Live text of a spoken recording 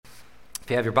If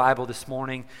you have your Bible this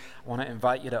morning, I want to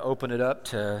invite you to open it up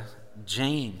to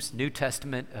James, New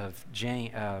Testament of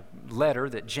letter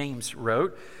that James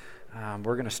wrote.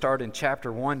 We're going to start in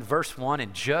chapter 1, verse 1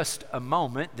 in just a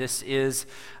moment. This is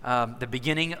the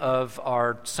beginning of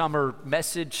our summer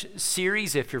message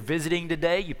series. If you're visiting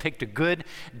today, you picked a good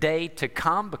day to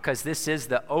come because this is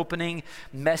the opening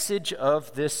message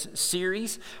of this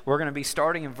series. We're going to be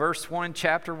starting in verse 1,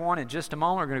 chapter 1 in just a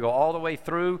moment. We're going to go all the way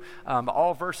through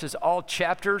all verses, all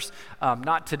chapters,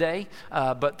 not today,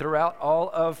 but throughout all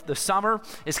of the summer.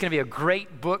 It's going to be a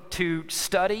great book to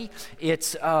study.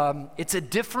 It's a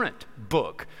different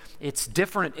book. It's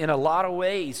different in a lot of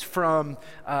ways from,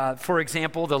 for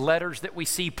example, the letters that we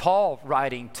see Paul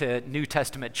writing to New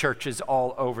Testament churches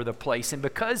all over the place. And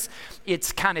because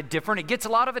it's kind of different, it gets a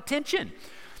lot of attention.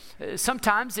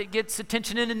 Sometimes it gets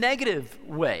attention in a negative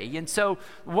way. And so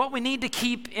what we need to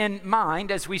keep in mind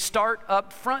as we start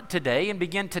up front today and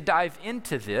begin to dive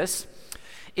into this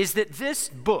is that this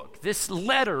book, this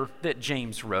letter that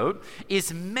James wrote,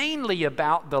 is mainly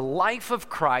about the life of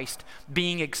Christ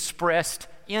being expressed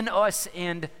in us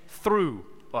and through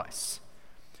us.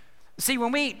 See,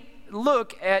 when we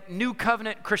look at New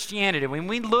Covenant Christianity, when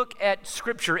we look at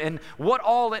Scripture and what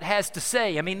all it has to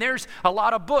say, I mean, there's a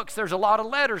lot of books, there's a lot of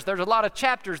letters, there's a lot of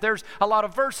chapters, there's a lot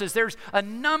of verses, there's a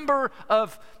number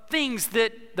of things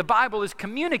that the Bible is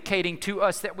communicating to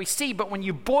us that we see. But when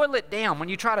you boil it down, when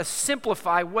you try to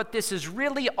simplify what this is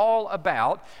really all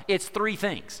about, it's three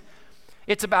things.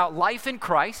 It's about life in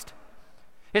Christ,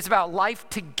 it's about life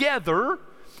together,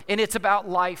 and it's about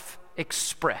life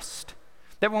expressed.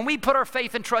 That when we put our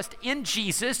faith and trust in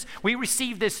Jesus, we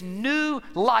receive this new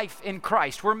life in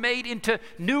Christ. We're made into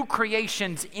new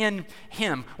creations in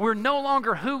Him. We're no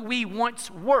longer who we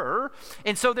once were.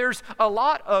 And so there's a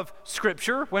lot of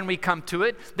Scripture, when we come to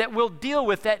it, that will deal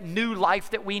with that new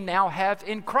life that we now have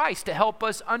in Christ to help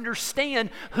us understand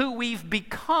who we've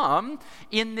become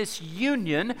in this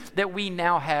union that we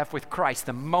now have with Christ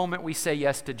the moment we say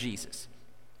yes to Jesus.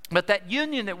 But that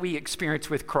union that we experience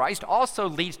with Christ also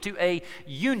leads to a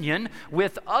union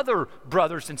with other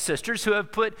brothers and sisters who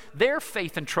have put their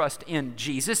faith and trust in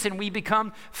Jesus, and we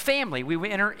become family. We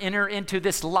enter into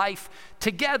this life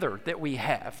together that we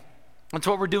have. That's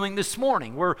what we're doing this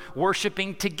morning. We're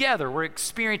worshiping together. We're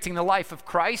experiencing the life of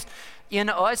Christ in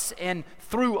us and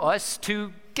through us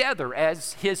together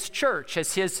as His church,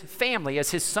 as His family,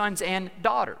 as His sons and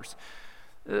daughters.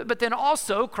 But then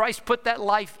also, Christ put that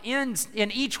life in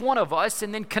each one of us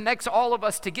and then connects all of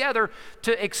us together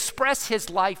to express His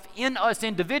life in us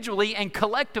individually and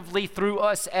collectively through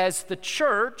us as the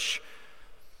church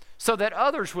so that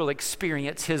others will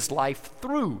experience His life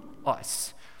through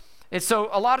us. And so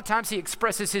a lot of times He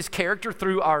expresses His character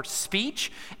through our speech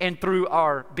and through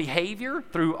our behavior,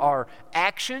 through our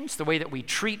actions, the way that we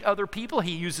treat other people.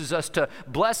 He uses us to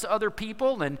bless other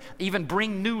people and even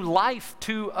bring new life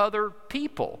to other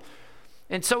people.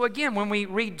 And so again, when we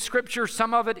read Scripture,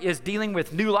 some of it is dealing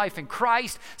with new life in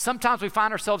Christ. Sometimes we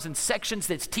find ourselves in sections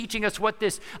that's teaching us what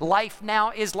this life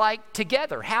now is like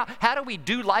together. How do we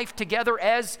do life together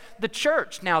as the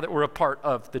church now that we're a part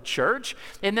of the church?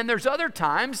 And then there's other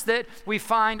times that we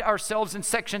find ourselves in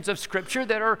sections of Scripture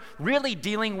that are really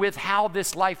dealing with how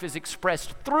this life is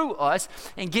expressed through us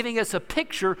and giving us a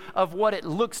picture of what it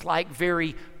looks like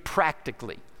very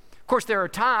practically. Of course, there are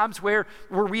times where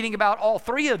we're reading about all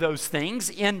three of those things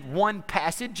in one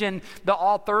passage, and the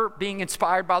author, being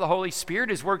inspired by the Holy Spirit,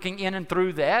 is working in and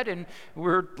through that, and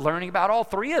we're learning about all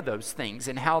three of those things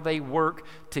and how they work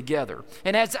together.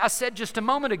 And as I said just a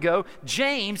moment ago,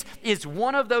 James is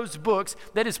one of those books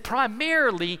that is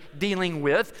primarily dealing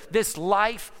with this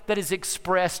life that is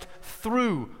expressed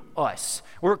through us.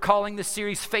 We're calling this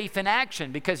series Faith in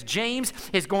Action because James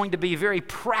is going to be very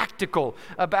practical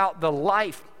about the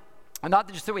life,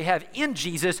 not just that we have in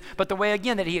Jesus, but the way,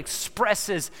 again, that He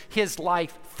expresses His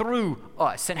life through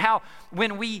us. And how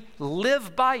when we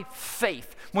live by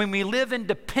faith, when we live in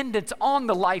dependence on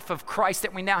the life of Christ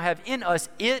that we now have in us,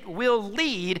 it will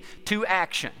lead to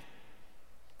action.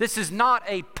 This is not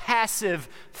a passive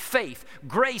faith.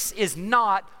 Grace is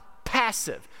not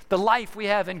passive. The life we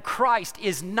have in Christ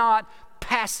is not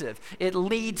passive. It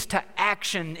leads to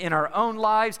action in our own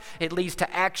lives. It leads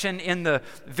to action in the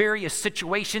various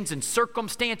situations and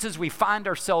circumstances we find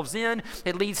ourselves in.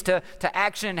 It leads to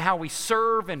action in how we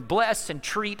serve and bless and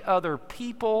treat other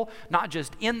people, not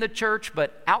just in the church,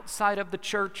 but outside of the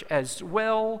church as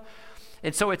well.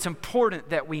 And so it's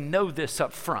important that we know this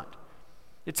up front.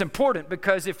 It's important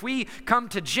because if we come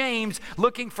to James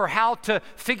looking for how to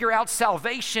figure out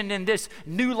salvation and this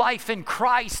new life in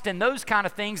Christ and those kind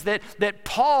of things that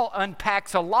Paul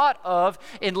unpacks a lot of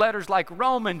in letters like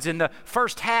Romans and the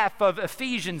first half of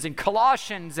Ephesians and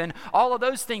Colossians and all of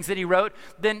those things that he wrote,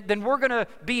 then we're going to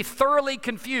be thoroughly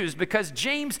confused because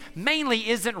James mainly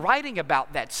isn't writing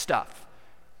about that stuff.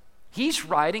 He's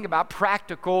writing about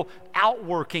practical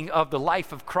outworking of the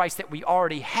life of Christ that we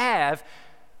already have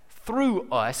through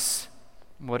us,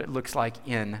 what it looks like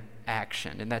in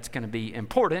action. And that's going to be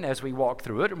important as we walk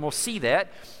through it, and we'll see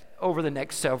that over the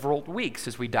next several weeks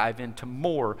as we dive into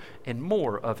more and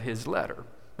more of his letter.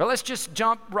 But let's just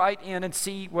jump right in and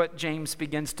see what James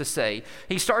begins to say.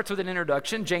 He starts with an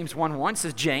introduction. James 1:1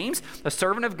 says, James, a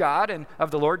servant of God and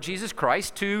of the Lord Jesus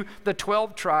Christ, to the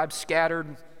 12 tribes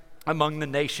scattered among the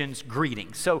nations,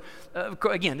 greetings. So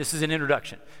again, this is an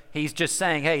introduction. He's just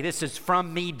saying, hey, this is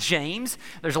from me, James.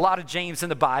 There's a lot of James in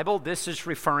the Bible. This is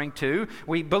referring to,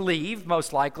 we believe,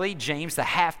 most likely, James, the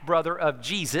half-brother of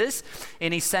Jesus.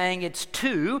 And he's saying it's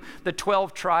to the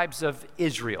 12 tribes of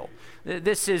Israel.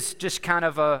 This is just kind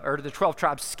of or the 12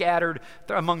 tribes scattered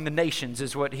among the nations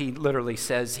is what he literally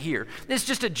says here. This is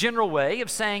just a general way of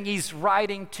saying he's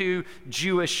writing to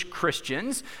Jewish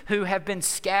Christians who have been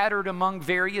scattered among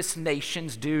various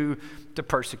nations due to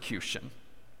persecution.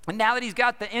 And now that he's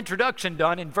got the introduction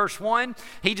done in verse 1,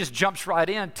 he just jumps right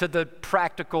into the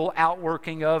practical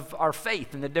outworking of our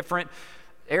faith and the different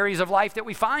areas of life that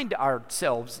we find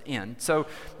ourselves in. So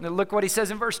look what he says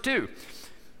in verse 2.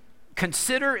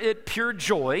 Consider it pure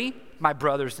joy, my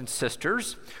brothers and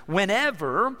sisters,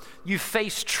 whenever you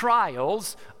face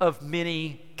trials of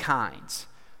many kinds.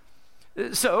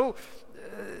 So,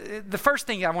 the first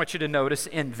thing I want you to notice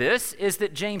in this is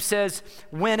that James says,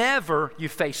 whenever you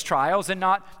face trials and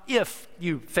not if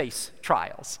you face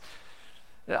trials.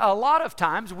 A lot of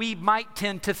times we might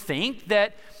tend to think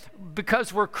that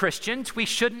because we're Christians, we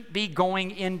shouldn't be going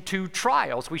into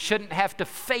trials. We shouldn't have to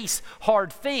face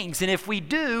hard things. And if we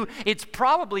do, it's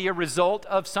probably a result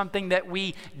of something that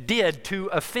we did to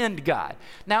offend God.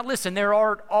 Now listen, there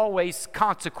are always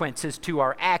consequences to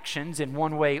our actions in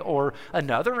one way or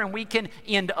another, and we can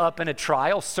end up in a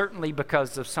trial, certainly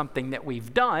because of something that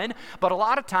we've done. But a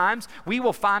lot of times we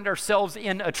will find ourselves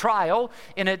in a trial,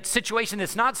 in a situation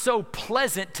that's not so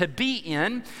pleasant to be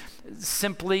in,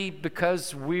 simply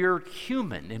because we're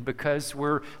human and because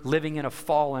we're living in a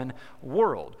fallen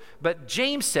world. But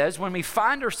James says when we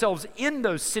find ourselves in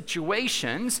those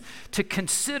situations, to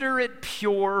consider it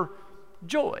pure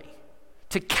joy,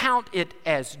 to count it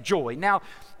as joy. Now,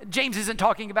 James isn't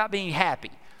talking about being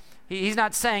happy. He's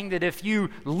not saying that if you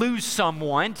lose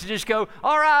someone to just go,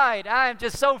 all right, I'm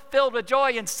just so filled with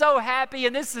joy and so happy,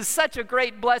 and this is such a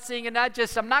great blessing, and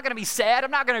I'm not going to be sad,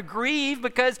 I'm not going to grieve,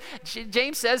 because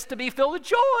James says to be filled with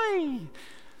joy.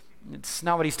 It's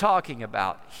not what he's talking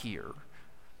about here.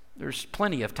 There's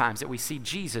plenty of times that we see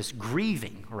Jesus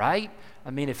grieving, right? I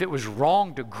mean, if it was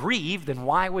wrong to grieve, then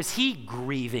why was he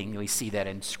grieving? We see that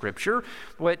in Scripture.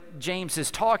 What James is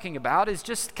talking about is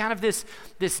just kind of this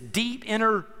deep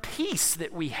inner peace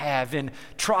that we have in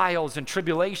trials and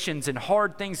tribulations and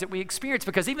hard things that we experience.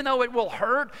 Because even though it will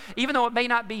hurt, even though it may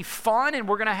not be fun and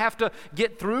we're going to have to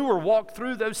get through or walk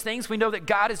through those things, we know that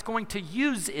God is going to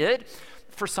use it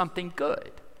for something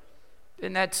good.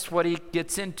 And that's what he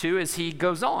gets into as he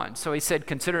goes on. So he said,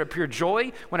 consider it pure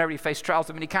joy whenever you face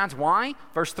trials of many kinds. Why?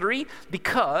 Verse 3,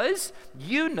 because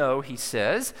you know, he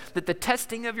says, that the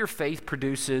testing of your faith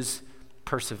produces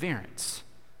perseverance.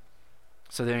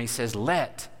 So then he says,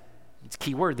 it's a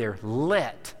key word there,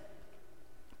 let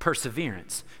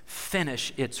perseverance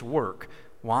finish its work.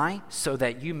 Why? So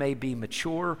that you may be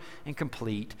mature and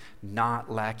complete,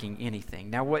 not lacking anything.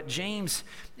 Now, what James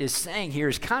is saying here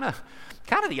is kind of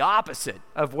the opposite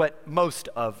of what most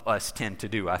of us tend to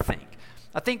do, I think.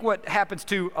 I think what happens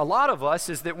to a lot of us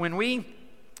is that when we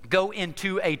go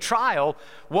into a trial,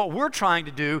 what we're trying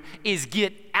to do is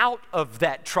get out of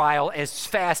that trial as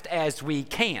fast as we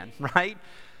can, right?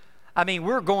 I mean,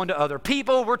 we're going to other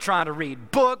people, we're trying to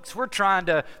read books, we're trying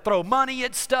to throw money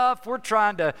at stuff, we're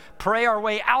trying to pray our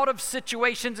way out of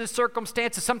situations and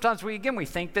circumstances. Sometimes we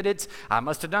think that I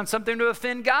must have done something to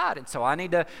offend God, and so I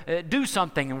need to do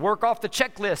something and work off the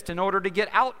checklist in order to get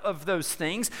out of those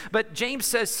things. But James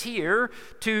says here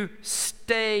to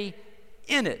stay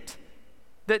in it,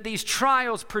 that these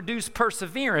trials produce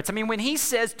perseverance. I mean, when he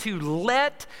says to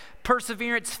let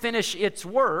perseverance finish its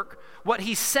work, what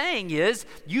he's saying is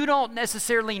you don't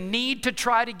necessarily need to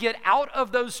try to get out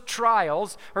of those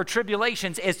trials or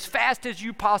tribulations as fast as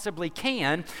you possibly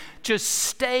can. Just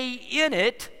stay in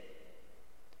it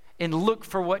and look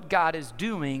for what God is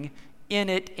doing in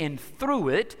it and through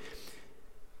it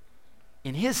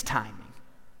in His timing.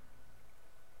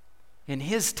 In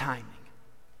His timing.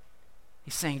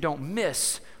 He's saying don't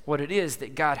miss what it is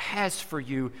that God has for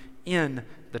you in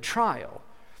the trial.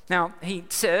 Now, He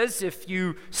says if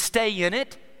you stay in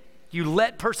it, you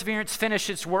let perseverance finish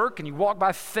its work, and you walk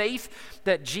by faith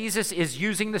that Jesus is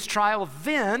using this trial,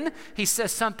 then He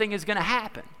says something is going to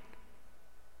happen.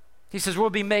 He says we'll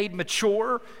be made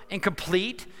mature and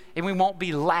complete, and we won't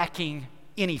be lacking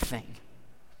anything.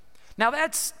 Now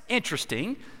that's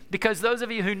interesting, because those of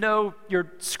you who know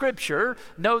your scripture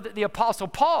know that the Apostle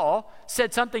Paul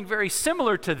said something very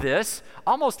similar to this,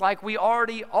 almost like we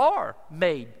already are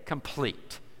made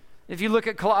complete. If you look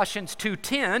at Colossians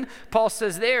 2:10, Paul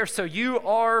says there, so you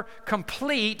are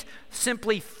complete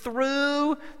simply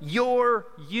through your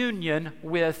union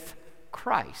with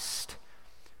Christ.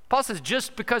 Paul says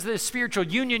just because of the spiritual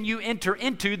union you enter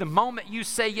into, the moment you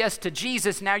say yes to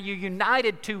Jesus, now you're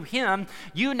united to Him,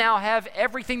 you now have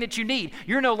everything that you need.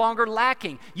 You're no longer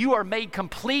lacking. You are made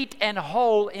complete and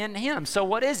whole in Him. So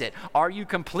what is it? Are you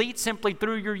complete simply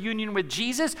through your union with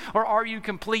Jesus, or are you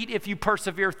complete if you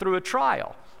persevere through a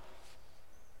trial?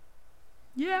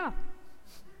 Yeah.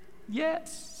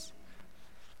 Yes.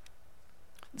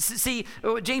 See,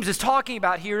 what James is talking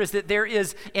about here is that there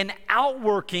is an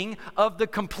outworking of the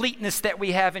completeness that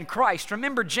we have in Christ.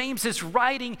 Remember, James is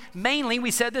writing mainly,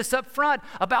 we said this up front,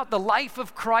 about the life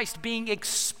of Christ being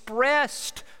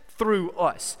expressed through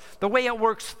us, the way it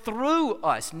works through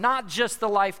us, not just the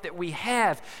life that we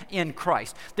have in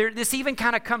Christ. This even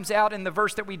kind of comes out in the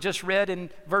verse that we just read in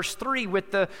verse 3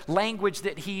 with the language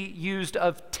that he used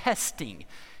of testing.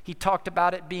 He talked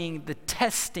about it being the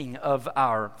testing of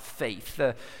our faith.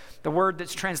 The word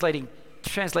that's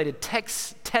translated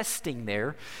testing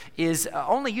there is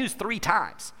only used 3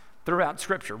 times throughout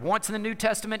Scripture. Once in the New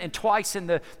Testament and twice in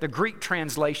the Greek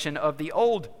translation of the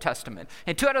Old Testament.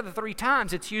 And 2 out of the 3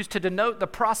 times it's used to denote the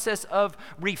process of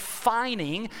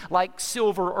refining like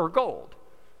silver or gold.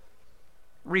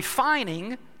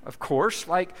 Refining, of course,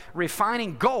 like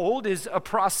refining gold, is a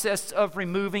process of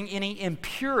removing any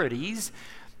impurities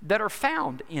that are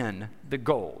found in the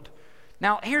gold.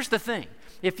 Now, here's the thing.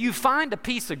 If you find a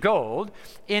piece of gold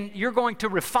and you're going to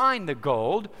refine the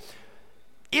gold,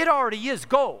 it already is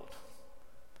gold.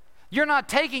 You're not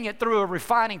taking it through a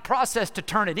refining process to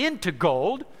turn it into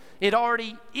gold. It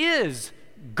already is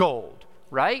gold,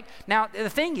 right? Now,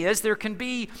 the thing is, there can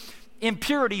be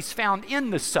impurities found in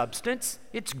the substance.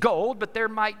 It's gold, but there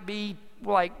might be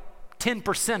like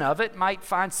 10% of it might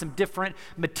find some different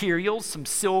materials, some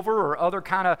silver or other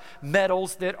kind of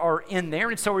metals that are in there.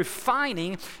 And so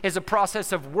refining is a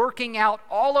process of working out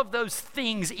all of those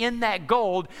things in that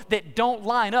gold that don't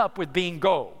line up with being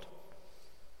gold.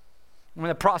 When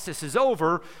the process is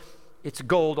over, it's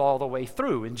gold all the way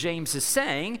through. And James is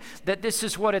saying that this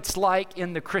is what it's like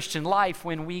in the Christian life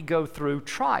when we go through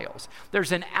trials.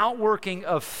 There's an outworking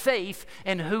of faith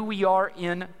in who we are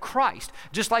in Christ.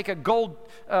 Just like a gold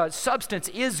substance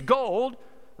is gold,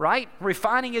 right?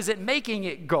 Refining isn't making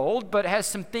it gold, but it has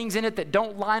some things in it that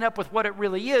don't line up with what it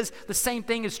really is. The same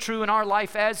thing is true in our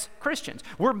life as Christians.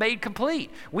 We're made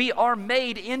complete. We are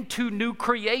made into new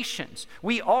creations.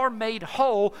 We are made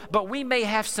whole, but we may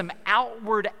have some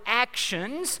outward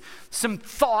actions, some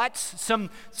thoughts, some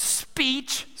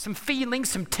speech, some feelings,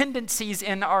 some tendencies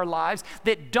in our lives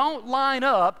that don't line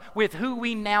up with who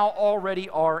we now already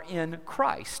are in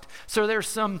Christ. So there's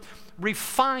some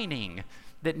refining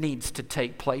that needs to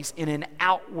take place in an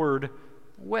outward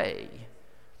way.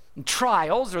 And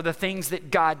trials are the things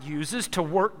that God uses to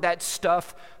work that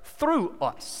stuff through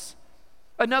us.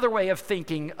 Another way of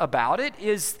thinking about it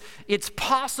is it's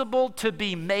possible to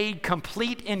be made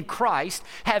complete in Christ,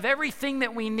 have everything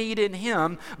that we need in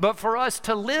Him, but for us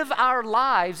to live our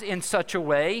lives in such a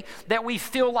way that we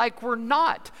feel like we're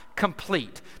not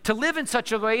complete, to live in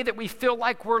such a way that we feel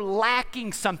like we're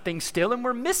lacking something still and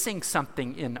we're missing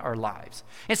something in our lives.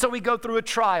 And so we go through a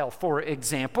trial, for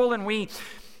example, and we,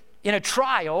 in a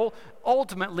trial,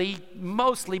 ultimately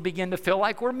mostly begin to feel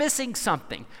like we're missing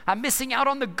something. I'm missing out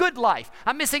on the good life.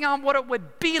 I'm missing on what it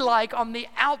would be like on the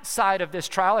outside of this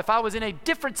trial. If I was in a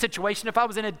different situation, if I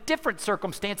was in a different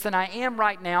circumstance than I am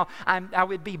right now, I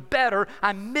would be better.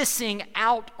 I'm missing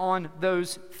out on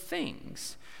those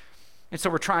things. And so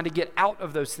we're trying to get out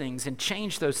of those things and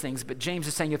change those things. But James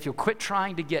is saying if you'll quit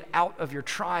trying to get out of your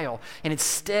trial and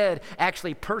instead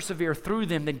actually persevere through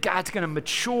them, then God's going to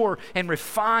mature and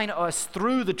refine us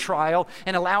through the trial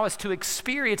and allow us to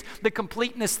experience the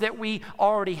completeness that we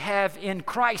already have in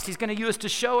Christ. He's going to use us to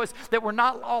show us that we're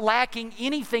not lacking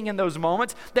anything in those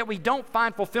moments, that we don't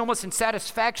find fulfillment and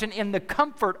satisfaction in the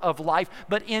comfort of life,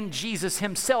 but in Jesus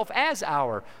himself as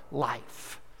our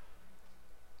life.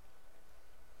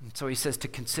 And so he says to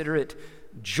consider it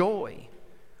joy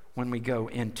when we go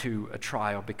into a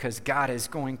trial, because God is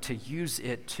going to use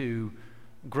it to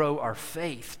grow our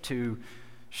faith, to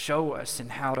show us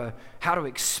and how to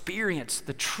experience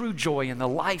the true joy in the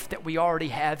life that we already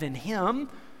have in him,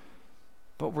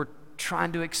 but we're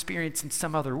trying to experience in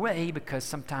some other way because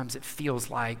sometimes it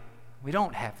feels like we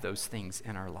don't have those things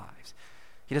in our lives.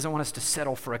 He doesn't want us to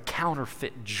settle for a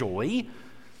counterfeit joy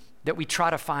that we try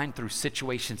to find through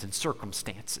situations and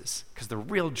circumstances, because the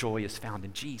real joy is found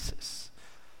in Jesus.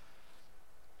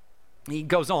 He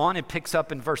goes on and picks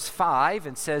up in verse 5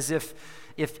 and says,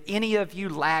 if any of you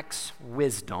lacks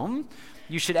wisdom,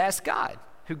 you should ask God,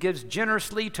 who gives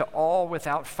generously to all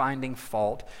without finding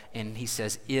fault, and he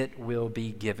says, it will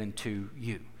be given to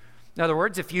you. In other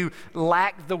words, if you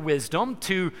lack the wisdom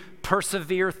to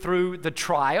persevere through the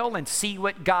trial and see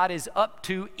what God is up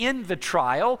to in the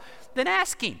trial, then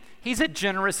ask him. He's a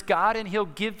generous God, and he'll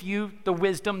give you the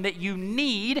wisdom that you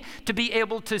need to be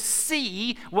able to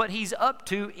see what he's up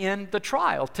to in the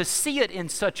trial, to see it in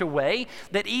such a way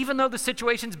that even though the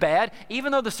situation's bad,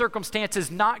 even though the circumstance is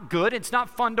not good, it's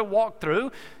not fun to walk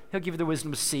through, he'll give you the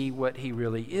wisdom to see what he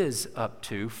really is up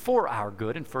to for our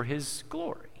good and for his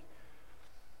glory.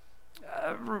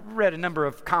 Read a number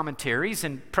of commentaries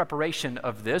in preparation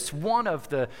of this. One of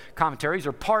the commentaries,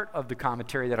 or part of the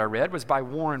commentary that I read, was by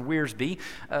Warren Wiersbe.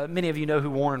 Many of you know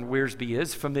who Warren Wiersbe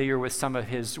is, familiar with some of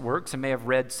his works, and may have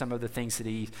read some of the things that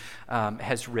he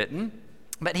has written.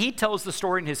 But he tells the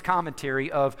story in his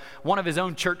commentary of one of his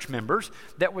own church members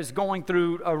that was going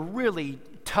through a really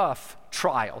tough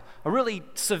trial, a really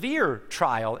severe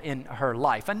trial in her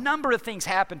life. A number of things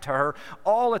happened to her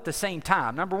all at the same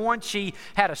time. Number one, she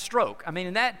had a stroke. I mean,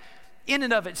 and that in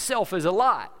and of itself is a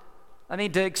lot. I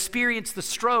mean, to experience the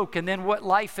stroke and then what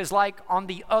life is like on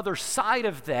the other side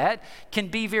of that can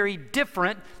be very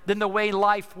different than the way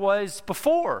life was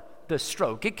before the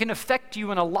stroke. It can affect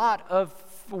you in a lot of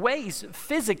ways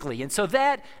physically. And so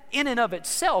that in and of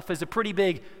itself is a pretty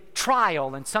big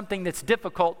trial and something that's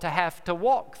difficult to have to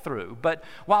walk through. But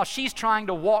while she's trying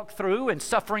to walk through and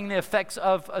suffering the effects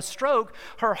of a stroke,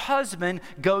 her husband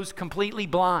goes completely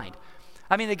blind.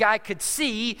 I mean, the guy could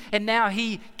see, and now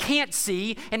he can't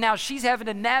see, and now she's having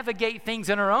to navigate things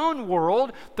in her own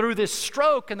world through this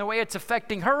stroke and the way it's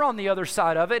affecting her on the other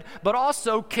side of it, but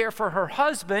also care for her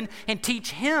husband and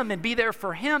teach him and be there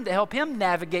for him to help him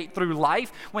navigate through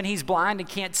life when he's blind and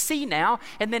can't see now.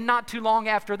 And then not too long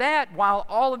after that, while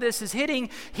all of this is hitting,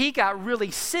 he got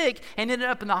really sick and ended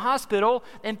up in the hospital,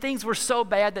 and things were so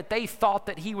bad that they thought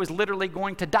that he was literally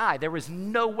going to die. There was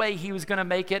no way he was going to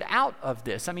make it out of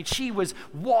this. I mean, she was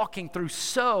walking through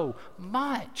so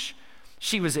much.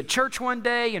 She was at church one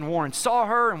day, and Warren saw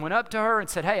her and went up to her and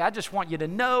said, "Hey, I just want you to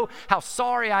know how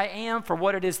sorry I am for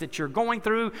what it is that you're going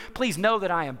through. Please know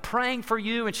that I am praying for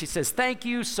you." And she says, "Thank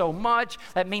you so much.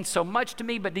 That means so much to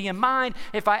me. But do you mind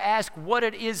if I ask what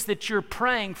it is that you're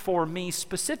praying for me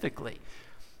specifically?"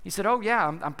 He said, "Oh yeah,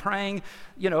 I'm praying,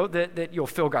 that you'll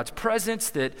feel God's presence,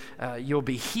 that you'll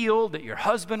be healed, that your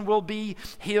husband will be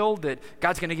healed, that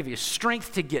God's going to give you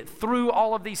strength to get through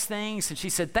all of these things." And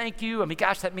she said, "Thank you. I mean,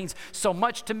 gosh, that means so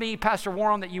much to me, Pastor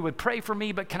Warren, that you would pray for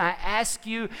me. But can I ask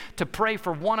you to pray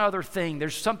for one other thing?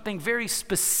 There's something very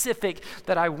specific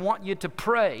that I want you to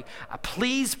pray.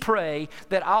 Please pray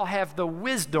that I'll have the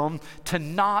wisdom to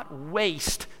not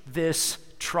waste this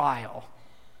trial.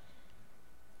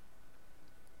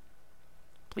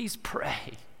 Please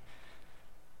pray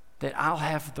that I'll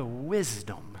have the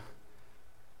wisdom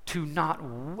to not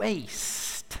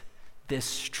waste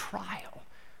this trial."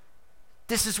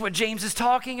 This is what James is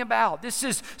talking about. This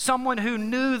is someone who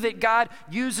knew that God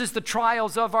uses the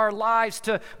trials of our lives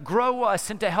to grow us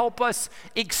and to help us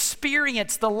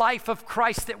experience the life of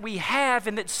Christ that we have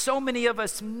and that so many of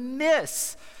us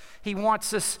miss. He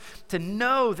wants us to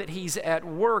know that he's at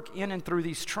work in and through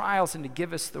these trials and to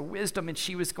give us the wisdom. And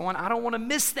she was going, "I don't want to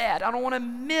miss that. I don't want to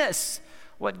miss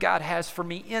what God has for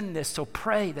me in this. So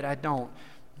pray that I don't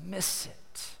miss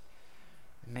it."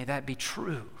 And may that be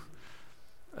true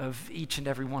of each and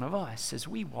every one of us as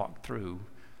we walk through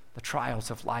the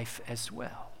trials of life as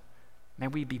well. May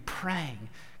we be praying,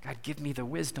 "God, give me the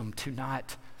wisdom to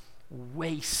not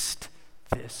waste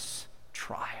this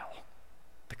trial."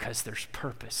 because there's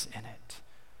purpose in it.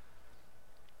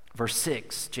 Verse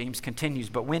 6, James continues,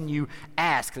 but when you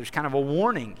ask, there's kind of a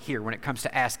warning here when it comes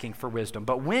to asking for wisdom.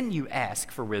 But when you ask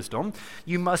for wisdom,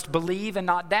 you must believe and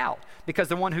not doubt, because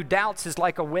the one who doubts is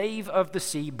like a wave of the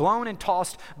sea, blown and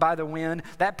tossed by the wind.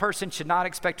 That person should not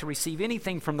expect to receive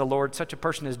anything from the Lord. Such a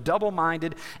person is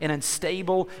double-minded and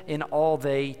unstable in all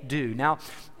they do. Now,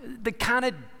 the kind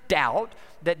of doubt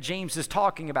that James is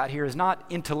talking about here is not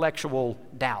intellectual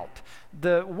doubt.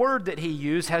 The word that he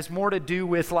used has more to do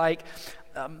with like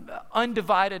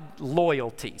undivided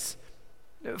loyalties.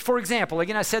 For example,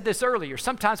 again, I said this earlier,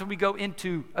 sometimes when we go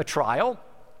into a trial,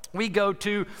 we go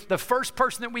to the first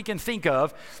person that we can think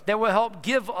of that will help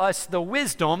give us the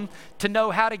wisdom to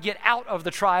know how to get out of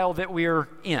the trial that we're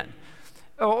in.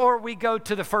 Or we go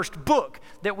to the first book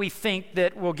that we think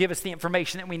that will give us the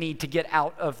information that we need to get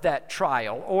out of that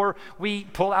trial. Or we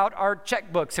pull out our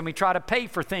checkbooks and we try to pay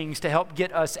for things to help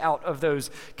get us out of those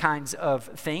kinds of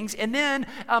things. And then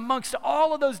amongst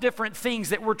all of those different things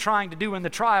that we're trying to do in the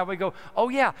trial, we go, oh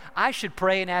yeah, I should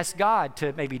pray and ask God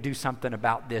to maybe do something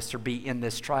about this or be in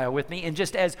this trial with me. And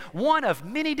just as one of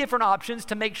many different options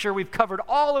to make sure we've covered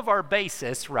all of our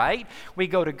bases, right? We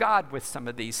go to God with some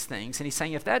of these things. And he's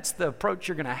saying if that's the approach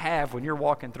you're going to have when you're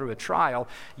walking through a trial,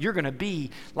 you're going to be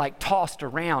like tossed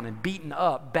around and beaten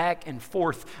up back and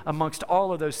forth amongst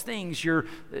all of those things you're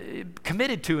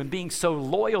committed to and being so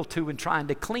loyal to and trying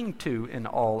to cling to in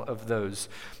all of those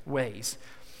ways.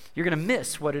 You're going to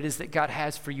miss what it is that God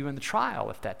has for you in the trial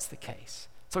if that's the case.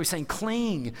 So he's saying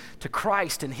cling to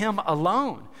Christ and him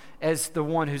alone as the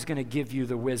one who's going to give you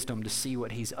the wisdom to see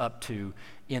what he's up to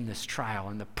in this trial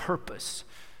and the purpose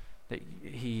that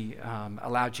he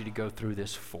allowed you to go through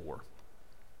this for.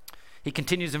 He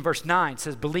continues in verse 9,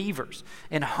 says, believers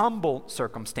in humble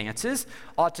circumstances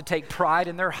ought to take pride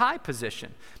in their high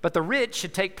position, but the rich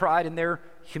should take pride in their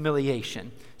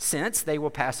humiliation, since they will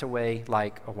pass away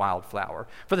like a wildflower.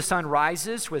 For the sun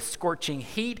rises with scorching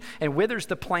heat and withers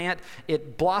the plant,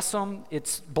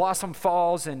 its blossom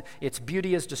falls and its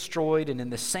beauty is destroyed, and in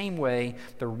the same way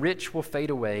the rich will fade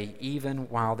away even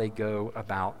while they go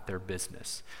about their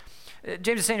business.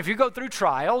 James is saying if you go through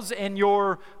trials and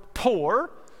you're poor,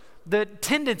 the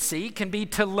tendency can be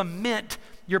to lament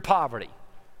your poverty,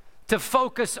 to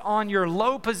focus on your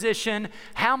low position,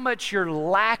 how much you're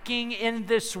lacking in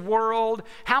this world,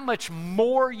 how much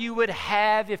more you would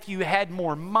have if you had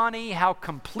more money, how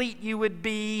complete you would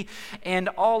be, and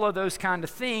all of those kind of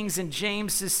things. And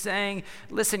James is saying,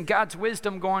 listen, God's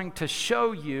wisdom going to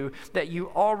show you that you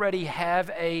already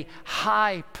have a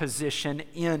high position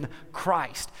in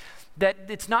Christ. That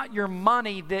it's not your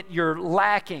money that you're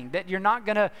lacking, that you're not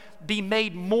going to be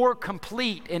made more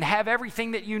complete and have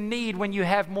everything that you need when you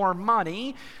have more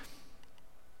money.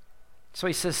 So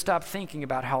he says, stop thinking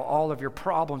about how all of your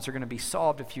problems are going to be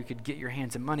solved if you could get your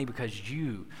hands on money, because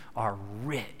you are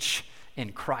rich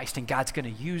in Christ, and God's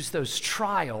going to use those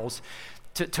trials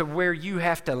to where you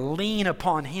have to lean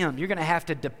upon him. You're going to have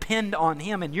to depend on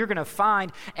him, and you're going to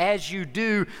find as you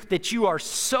do that you are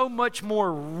so much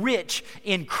more rich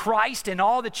in Christ and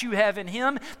all that you have in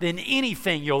him than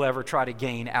anything you'll ever try to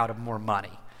gain out of more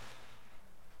money.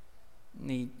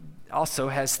 And he also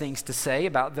has things to say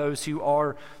about those who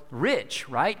are rich,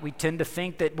 right? We tend to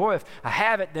think that, boy, if I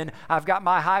have it, then I've got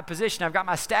my high position, I've got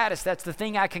my status, that's the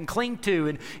thing I can cling to.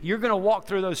 And you're going to walk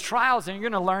through those trials and you're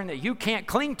going to learn that you can't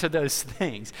cling to those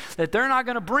things, that they're not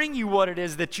going to bring you what it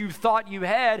is that you thought you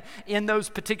had in those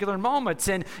particular moments.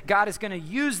 And God is going to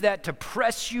use that to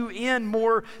press you in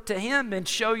more to him and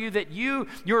show you that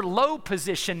your low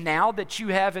position now that you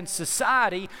have in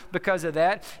society because of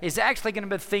that is actually going to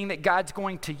be the thing that God's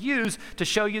going to use to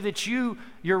show you that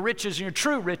your riches and your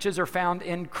true riches are found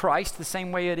in Christ, the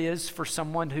same way it is for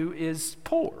someone who is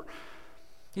poor.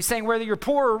 He's saying whether you're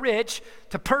poor or rich,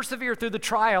 to persevere through the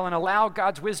trial and allow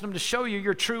God's wisdom to show you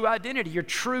your true identity, your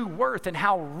true worth, and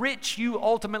how rich you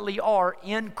ultimately are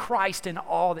in Christ and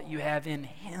all that you have in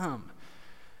him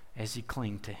as you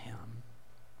cling to him.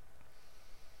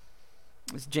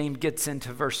 As James gets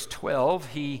into verse 12,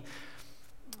 he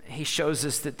shows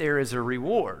us that there is a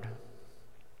reward.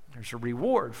 There's a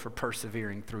reward for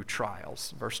persevering through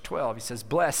trials. Verse 12, he says,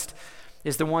 blessed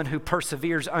is the one who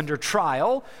perseveres under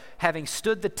trial. Having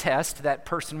stood the test, that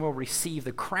person will receive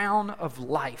the crown of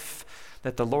life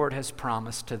that the Lord has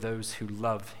promised to those who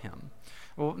love him.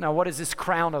 Well, now what is this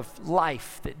crown of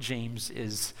life that James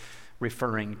is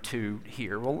referring to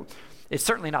here? Well, it's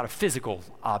certainly not a physical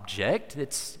object.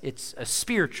 It's a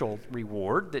spiritual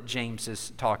reward that James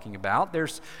is talking about.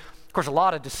 There's of course, a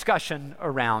lot of discussion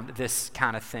around this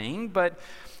kind of thing, but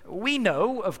we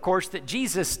know, of course, that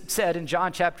Jesus said in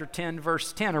John chapter 10,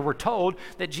 verse 10, or we're told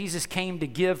that Jesus came to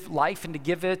give life and to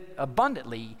give it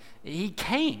abundantly. He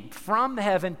came from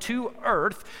heaven to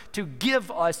earth to give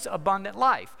us abundant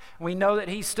life. We know that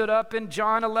he stood up in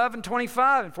John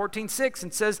 11:25 and 14:6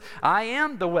 and says, I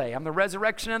am the way, I'm the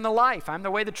resurrection and the life. I'm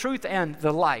the way, the truth, and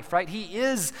the life, right? He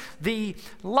is the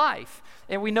life.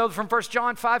 And we know from 1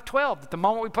 John 5:12 that the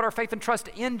moment we put our faith and trust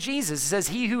in Jesus, it says,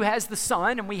 he who has the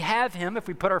Son, and we have him if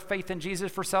we put our faith in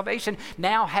Jesus for salvation,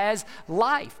 now has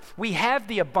life. We have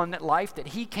the abundant life that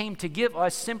he came to give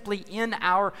us simply in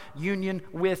our union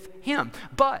with him.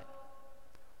 But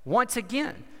once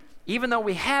again, even though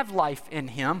we have life in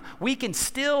him, we can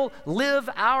still live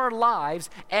our lives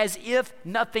as if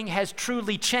nothing has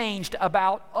truly changed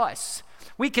about us.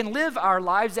 We can live our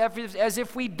lives as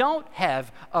if we don't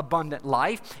have abundant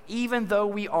life, even though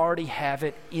we already have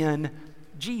it in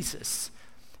Jesus.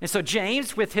 And so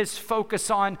James, with his focus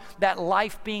on that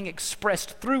life being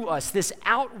expressed through us, this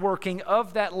outworking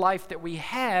of that life that we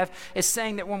have, is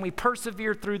saying that when we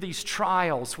persevere through these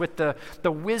trials with the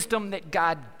wisdom that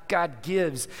God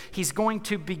gives, he's going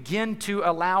to begin to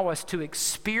allow us to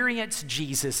experience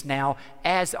Jesus now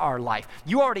as our life.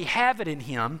 You already have it in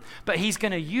him, but he's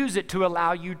going to use it to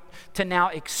allow you to now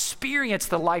experience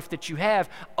the life that you have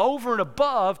over and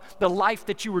above the life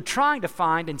that you were trying to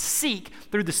find and seek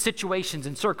through the situations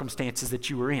and circumstances that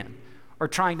you were in, or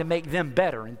trying to make them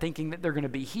better and thinking that they're going to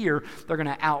be here, they're going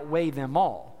to outweigh them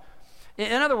all.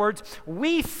 In other words,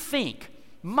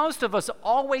 most of us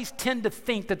always tend to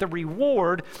think that the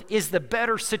reward is the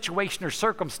better situation or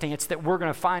circumstance that we're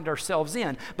going to find ourselves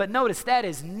in. But notice that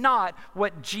is not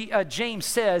what James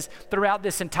says throughout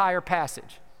this entire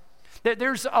passage.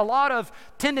 There's a lot of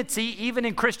tendency, even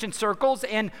in Christian circles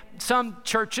and some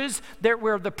churches,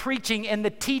 where the preaching and the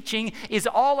teaching is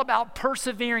all about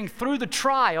persevering through the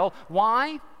trial.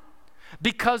 Why?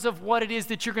 Because of what it is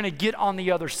that you're going to get on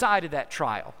the other side of that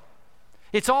trial.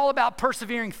 It's all about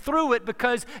persevering through it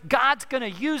because God's going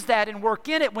to use that and work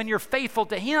in it when you're faithful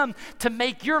to him to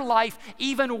make your life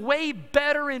even way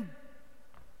better and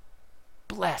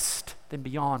blessed than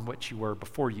beyond what you were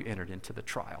before you entered into the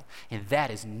trial. And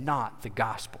that is not the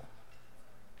gospel.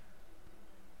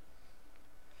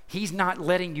 He's not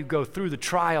letting you go through the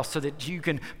trial so that you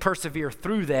can persevere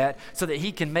through that, so that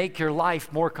he can make your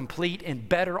life more complete and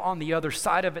better on the other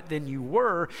side of it than you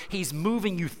were. He's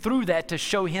moving you through that to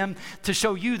show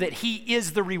you that he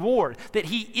is the reward, that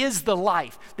he is the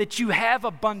life, that you have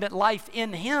abundant life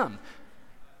in him.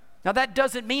 Now, that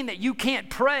doesn't mean that you can't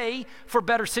pray for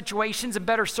better situations and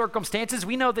better circumstances.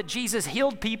 We know that Jesus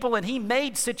healed people and he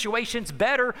made situations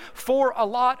better for a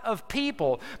lot of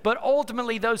people. But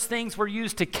ultimately, those things were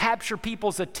used to capture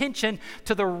people's attention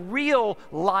to the real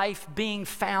life being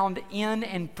found in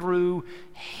and through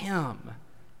him.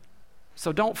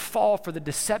 So don't fall for the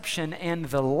deception and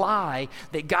the lie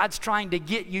that God's trying to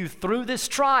get you through this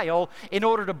trial in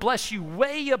order to bless you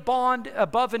way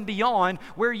above and beyond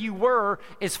where you were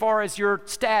as far as your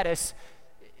status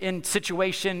in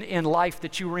situation in life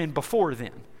that you were in before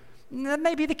then. That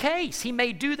may be the case. He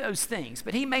may do those things,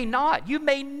 but he may not. You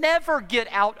may never get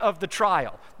out of the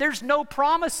trial. There's no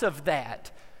promise of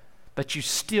that, but you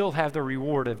still have the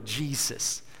reward of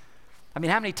Jesus. I mean,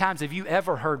 how many times have you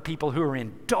ever heard people who are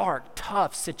in dark,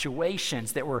 tough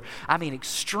situations that were,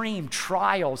 extreme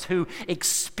trials, who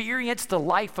experienced the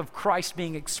life of Christ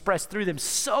being expressed through them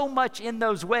so much in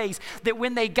those ways that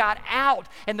when they got out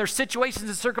and their situations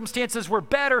and circumstances were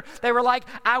better, they were like,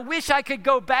 I wish I could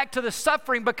go back to the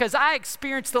suffering because I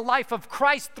experienced the life of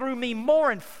Christ through me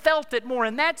more and felt it more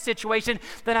in that situation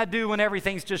than I do when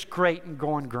everything's just great and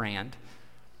going grand.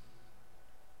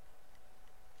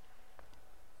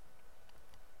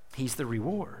 He's the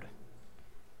reward.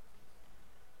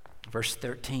 Verse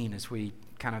 13, as we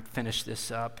kind of finish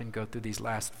this up and go through these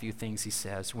last few things, he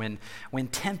says, when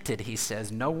tempted, he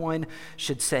says, no one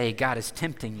should say, God is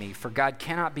tempting me, for God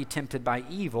cannot be tempted by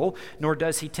evil, nor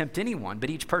does he tempt anyone. But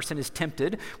each person is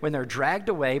tempted when they're dragged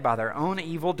away by their own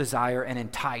evil desire and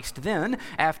enticed. Then,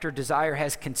 after desire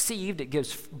has conceived, it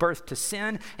gives birth to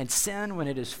sin, and sin, when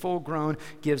it is full grown,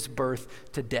 gives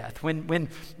birth to death. When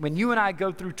you and I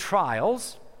go through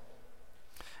trials,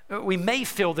 we may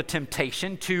feel the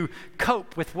temptation to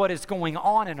cope with what is going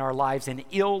on in our lives in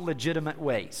illegitimate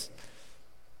ways.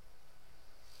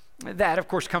 That, of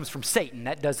course, comes from Satan.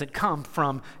 That doesn't come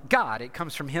from God. It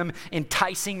comes from him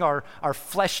enticing our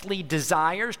fleshly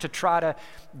desires to try to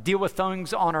deal with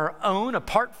things on our own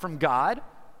apart from God.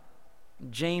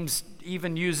 James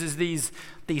even uses these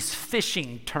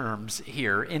fishing terms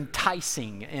here,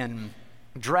 enticing and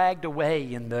Dragged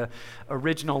away in the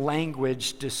original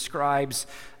language describes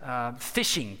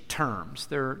fishing terms.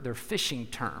 They're fishing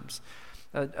terms.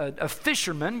 A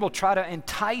fisherman will try to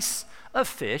entice a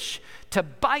fish to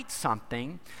bite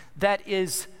something that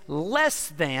is less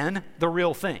than the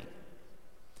real thing.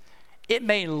 It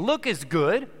may look as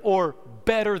good or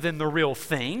better than the real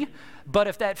thing, but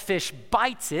if that fish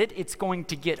bites it, it's going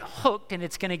to get hooked and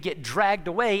it's going to get dragged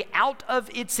away out of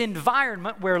its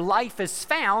environment where life is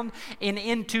found and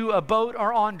into a boat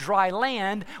or on dry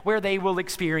land where they will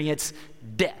experience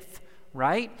death,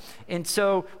 right? And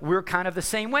so we're kind of the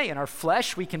same way. In our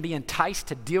flesh, we can be enticed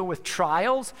to deal with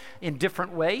trials in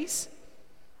different ways,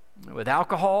 with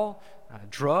alcohol,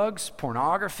 drugs,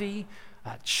 pornography,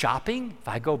 shopping. If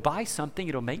I go buy something,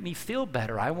 it'll make me feel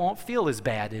better. I won't feel as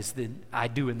bad as I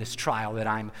do in this trial that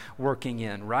I'm working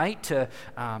in, right?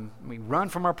 We run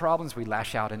from our problems. We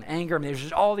lash out in anger. I mean, there's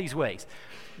just all these ways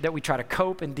that we try to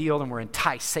cope and deal, and we're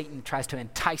enticed. Satan tries to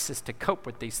entice us to cope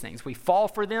with these things. We fall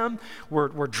for them.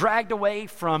 We're dragged away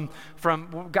from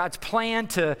God's plan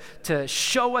to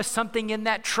show us something in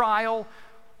that trial.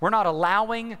 We're not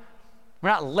letting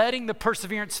the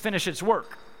perseverance finish its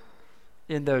work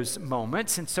in those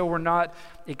moments, and so we're not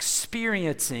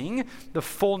experiencing the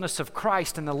fullness of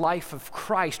Christ and the life of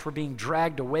Christ. We're being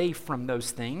dragged away from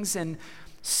those things and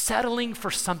settling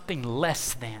for something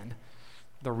less than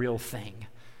the real thing,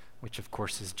 which of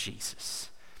course is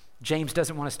Jesus. James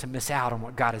doesn't want us to miss out on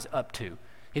what God is up to.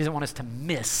 He doesn't want us to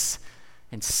miss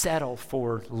and settle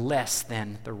for less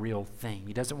than the real thing.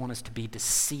 He doesn't want us to be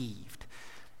deceived,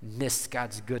 miss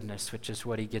God's goodness, which is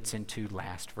what he gets into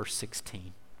last, verse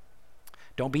 16.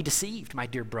 Don't be deceived, my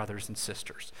dear brothers and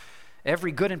sisters.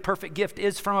 Every good and perfect gift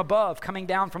is from above, coming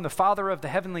down from the Father of the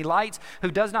heavenly lights,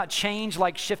 who does not change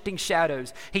like shifting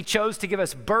shadows. He chose to give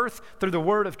us birth through the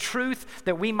word of truth,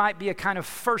 that we might be a kind of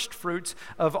first fruits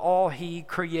of all he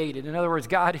created. In other words,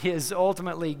 God is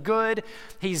ultimately good.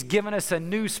 He's given us a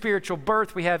new spiritual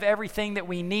birth. We have everything that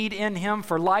we need in him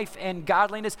for life and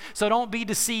godliness. So don't be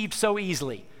deceived so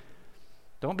easily.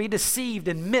 Don't be deceived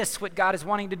and miss what God is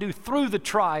wanting to do through the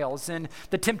trials and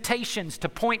the temptations to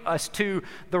point us to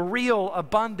the real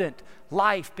abundant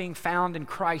life being found in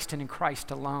Christ and in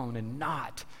Christ alone, and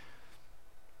not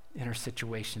in our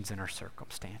situations and our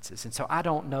circumstances. And so I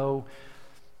don't know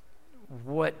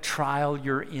what trial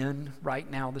you're in right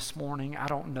now this morning. I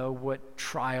don't know what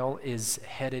trial is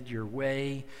headed your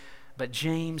way, but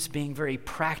James, being very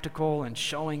practical and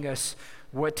showing us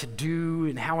what to do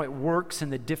and how it works in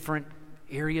the different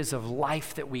areas of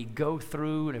life that we go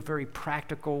through in a very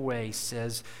practical way,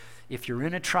 says, if you're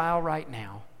in a trial right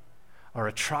now, or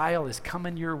a trial is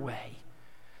coming your way,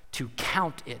 to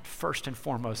count it first and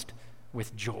foremost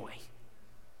with joy.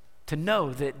 To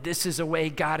know that this is a way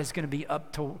God is going to be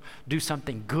up to do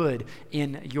something good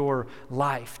in your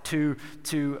life. To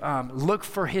look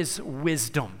for his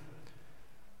wisdom.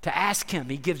 To ask him.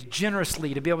 He gives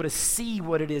generously to be able to see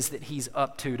what it is that he's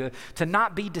up to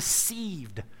not be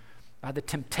deceived by the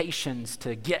temptations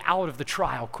to get out of the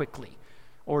trial quickly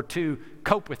or to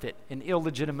cope with it in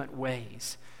illegitimate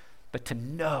ways, but to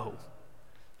know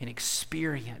and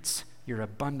experience your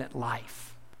abundant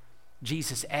life,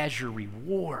 Jesus as your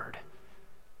reward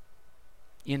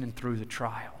in and through the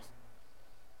trial.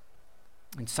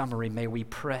 In summary, may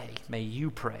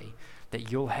you pray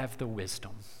that you'll have the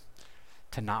wisdom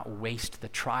to not waste the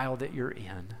trial that you're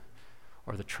in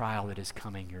or the trial that is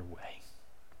coming your way.